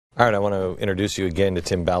All right, I want to introduce you again to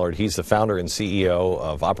Tim Ballard. He's the founder and CEO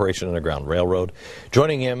of Operation Underground Railroad.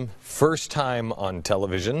 Joining him, first time on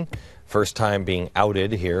television, first time being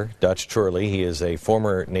outed here, Dutch Chorley. He is a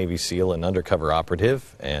former Navy SEAL and undercover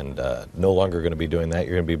operative, and no longer going to be doing that.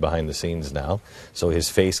 You're going to be behind the scenes now, so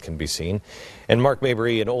his face can be seen. And Mark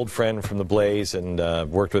Mabry, an old friend from TheBlaze,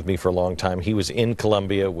 and worked with me for a long time. He was in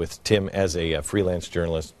Colombia with Tim as a freelance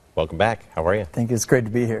journalist. Welcome back. How are you? Thank you. It's great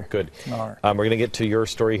to be here. Good. It's an honor. We're going to get to your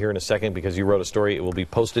story here in a second because you wrote a story. It will be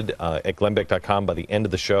posted at glennbeck.com by the end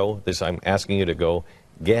of the show. I'm asking you to go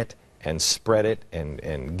get and spread it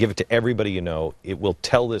and give it to everybody you know. It will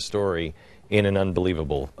tell this story in an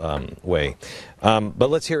unbelievable way. But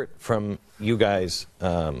let's hear it from you guys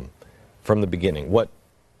from the beginning. What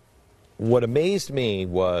amazed me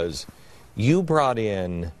was you brought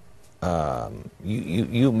in...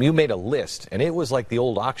 You made a list, and it was like the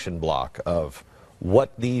old auction block of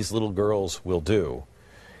what these little girls will do.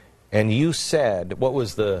 And you said, what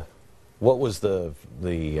was the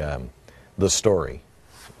story?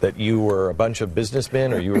 That you were a bunch of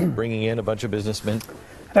businessmen, or you were bringing in a bunch of businessmen?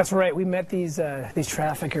 That's right. We met these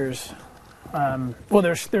traffickers. Well,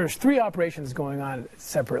 there's three operations going on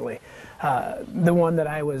separately. The one that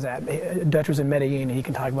I was at, Dutch was in Medellin, and he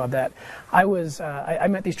can talk about that. I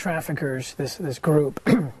met these traffickers, this group,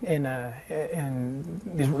 in the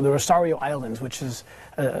Rosario Islands, which is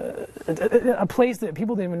a place that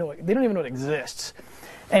people don't even know it exists.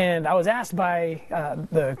 And I was asked by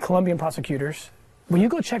the Colombian prosecutors, "Will you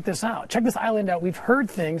go check this out? Check this island out. We've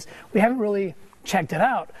heard things. We haven't really checked it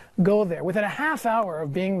out. Go there." Within a half hour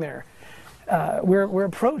of being there, we're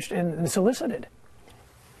approached and solicited.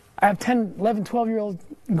 I have 10, 11, 12-year-old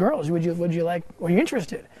girls. Would you like? Are you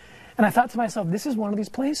interested? And I thought to myself, this is one of these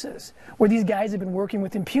places where these guys have been working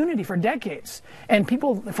with impunity for decades. And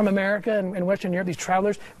people from America and Western Europe, these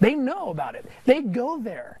travelers, they know about it. They go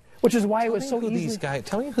there, which is why it was so easy.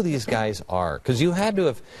 Tell me who these guys are, because you had to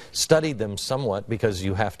have studied them somewhat, because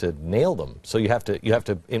you have to nail them. So you have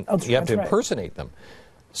to impersonate them.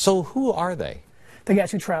 So who are they? The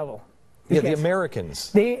guys who travel. Yeah, the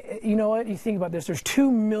Americans. You know what? You think about this. There's 2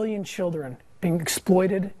 million children being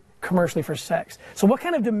exploited commercially for sex. So what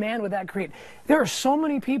kind of demand would that create? There are so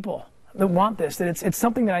many people that want this that it's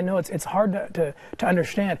something that I know it's hard to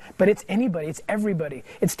understand. But it's anybody. It's everybody.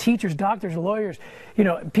 It's teachers, doctors, lawyers. You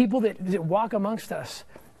know, people that walk amongst us.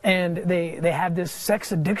 And they have this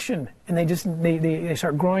sex addiction, and they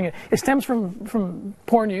start growing it. It stems from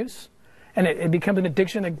porn use, and it becomes an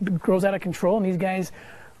addiction that grows out of control. And these guys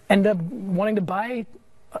end up wanting to buy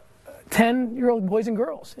 10-year-old boys and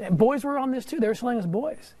girls. And boys were on this too. They were selling us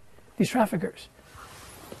boys, these traffickers.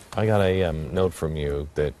 I got a note from you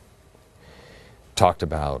that talked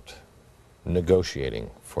about negotiating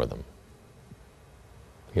for them.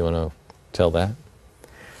 You want to tell that?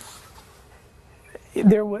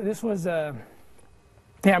 This was, yeah,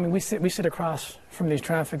 I mean, we sit across from these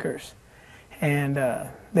traffickers, and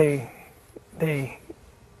they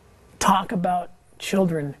talk about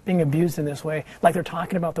children being abused in this way, like they're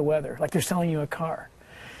talking about the weather, like they're selling you a car.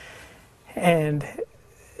 And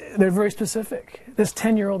they're very specific. This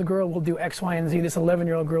 10-year-old girl will do X, Y, and Z. This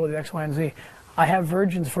 11-year-old girl will do X, Y, and Z. I have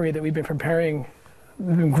virgins for you that we've been preparing,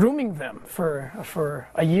 we've been grooming them for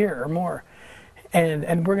a year or more.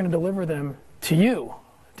 And we're going to deliver them to you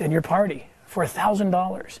and your party for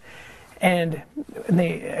 $1,000. And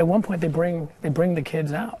at one point they bring the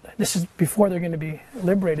kids out. This is before they're going to be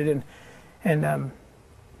liberated, and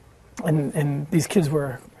these kids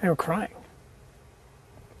were crying.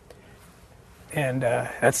 And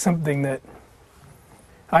that's something that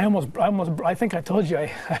I think I told you,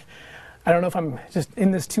 I don't know if I'm just in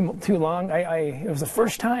this too long. It was the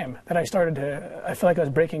first time that I started to, I felt like I was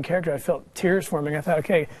breaking character. I felt tears forming. I thought,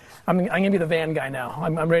 okay, I'm going to be the van guy now.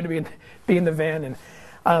 I'm ready to be in the van.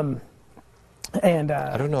 And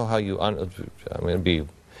I don't know how I'm going to be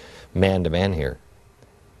man to man here.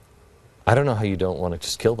 I don't know how you don't want to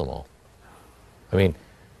just kill them all. I mean,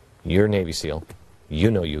 you're a Navy SEAL.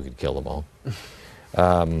 You know you could kill them all.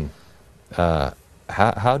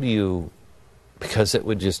 How do you... Because it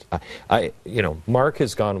would just... Mark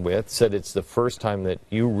has said it's the first time that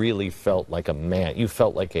you really felt like a man. You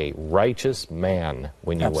felt like a righteous man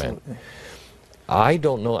when you went. I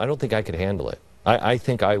don't know. I don't think I could handle it. I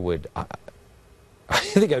think I would... I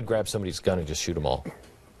think I'd grab somebody's gun and just shoot them all.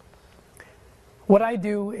 What I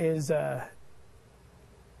do is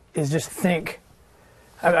just think.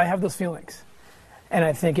 I have those feelings, and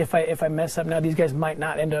I think if I mess up now, these guys might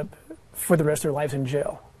not end up for the rest of their lives in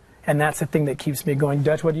jail, and that's the thing that keeps me going.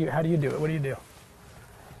 Dutch, how do you do it? What do you do?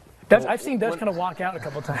 Dutch, I've seen Dutch kind of walk out a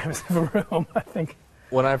couple times of a room. I think.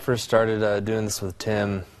 when I first started doing this with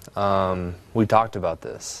Tim, we talked about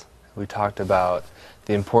this. We talked about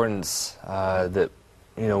the importance that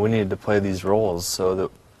we needed to play these roles so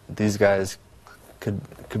that these guys could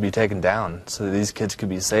be taken down, so that these kids could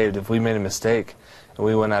be saved. If we made a mistake and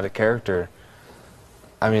we went out of character,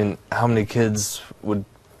 I mean, how many kids would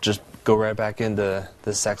just go right back into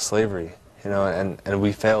the sex slavery, and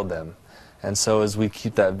we failed them. And so as we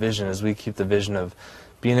keep that vision, as we keep the vision of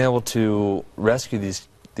being able to rescue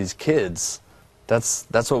these kids, that's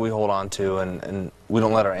what we hold on to, and we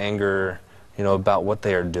don't let our anger, about what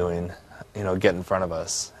they are doing, get in front of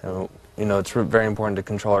us. And, it's very important to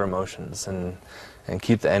control our emotions and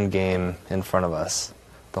keep the end game in front of us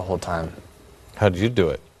the whole time. How did you do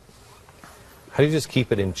it? How do you just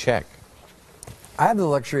keep it in check? I have the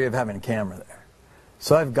luxury of having a camera there,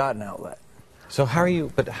 so I've got an outlet. So how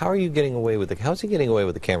are you getting away with how's he getting away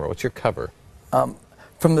with the camera? What's your cover?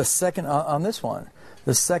 From the second, on this one,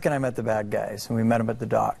 the second I met the bad guys, and we met them at the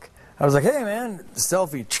dock, I was like, hey man,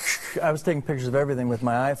 selfie. I was taking pictures of everything with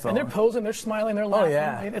my iPhone. And they're posing, they're smiling, they're laughing. Oh,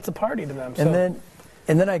 yeah. It's a party to them. So.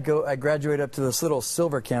 And then I graduate up to this little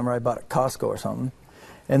silver camera I bought at Costco or something.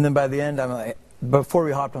 And then by the end, I'm like, before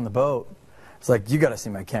we hopped on the boat, it's like, you got to see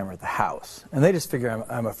my camera at the house. And they just figure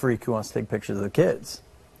I'm a freak who wants to take pictures of the kids.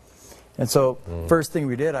 And so first thing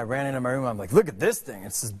we did, I ran into my room. I'm like, look at this thing.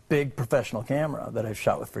 It's this big professional camera that I've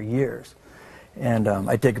shot with for years. And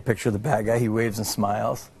I take a picture of the bad guy. He waves and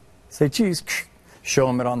smiles. Say cheese. Show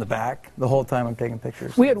him it on the back. The whole time I'm taking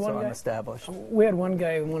pictures. We had one guy, I'm established. We had one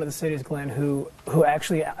guy in one of the cities, Glenn, who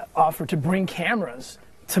actually offered to bring cameras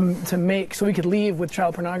to make so we could leave with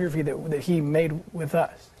child pornography that he made with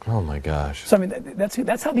us. Oh my gosh! So I mean,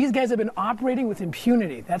 that's how these guys have been operating with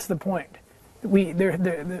impunity. That's the point.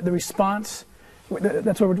 The response.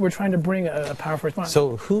 That's what we're trying to bring a powerful response.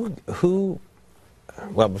 So who?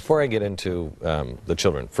 Well, before I get into the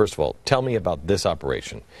children, first of all, tell me about this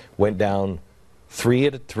operation. Went down three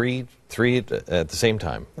at the same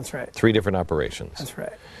time. That's right. 3 different operations. That's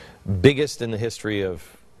right. Biggest in the history of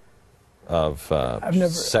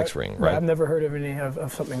sex ring, right? I've never heard of any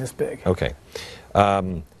of something this big. Okay.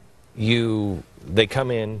 They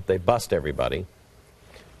come in, they bust everybody.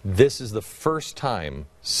 This is the first time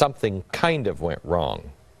something kind of went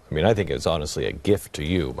wrong. I mean, I think it was honestly a gift to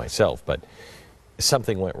you, myself, but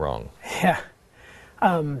something went wrong. Yeah.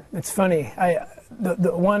 It's funny.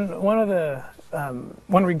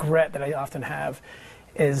 One regret that I often have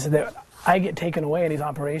is that I get taken away in these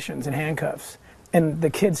operations in handcuffs, and the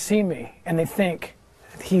kids see me and they think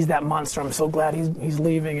he's that monster. I'm so glad he's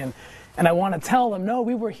leaving, and I want to tell them, no,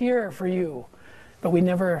 we were here for you, but I've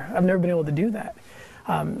never been able to do that.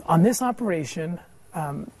 On this operation,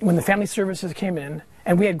 when the family services came in,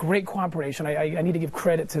 and we had great cooperation. I need to give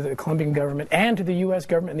credit to the Colombian government and to the U.S.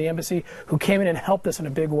 government and the embassy who came in and helped us in a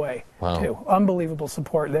big way. Wow. Too. Unbelievable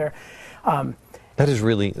support there. That is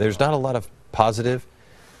really, there's not a lot of positive,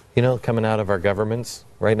 coming out of our governments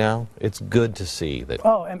right now. It's good to see that.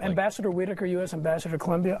 Oh, and Ambassador Whitaker, U.S. Ambassador to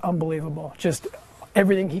Colombia, unbelievable. Just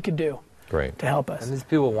everything he could do. Great. To help us. And these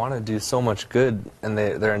people want to do so much good, and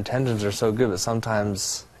their intentions are so good, but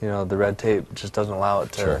sometimes, the red tape just doesn't allow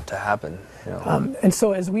it to happen. And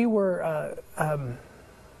so as we were,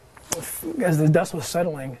 as the dust was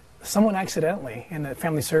settling, someone accidentally, in the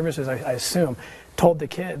family services, I assume, told the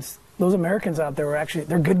kids, those Americans out there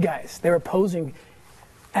they're good guys. They were posing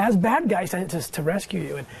as bad guys to rescue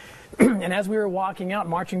you. And as we were walking out,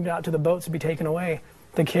 marching out to the boats to be taken away,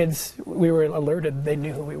 the kids, we were alerted, they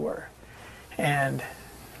knew who we were. And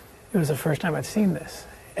it was the first time I'd seen this.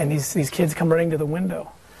 And these kids come running to the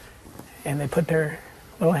window, and they put their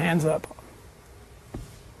little hands up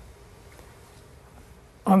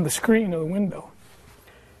on the screen of the window.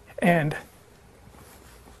 And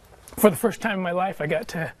for the first time in my life, I got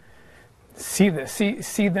to see this,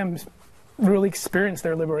 see them really experience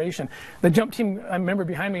their liberation. The jump team, I remember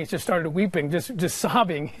behind me, just started weeping, just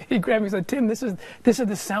sobbing. He grabbed me and said, "Tim, this is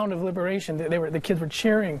the sound of liberation." The kids were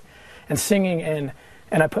cheering and singing, and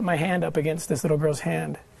I put my hand up against this little girl's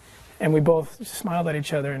hand, and we both smiled at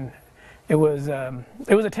each other, and it was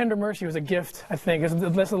a tender mercy. It was a gift, I think. This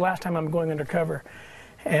is the last time I'm going undercover,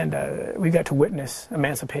 and we got to witness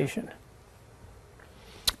emancipation.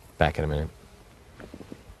 Back in a minute.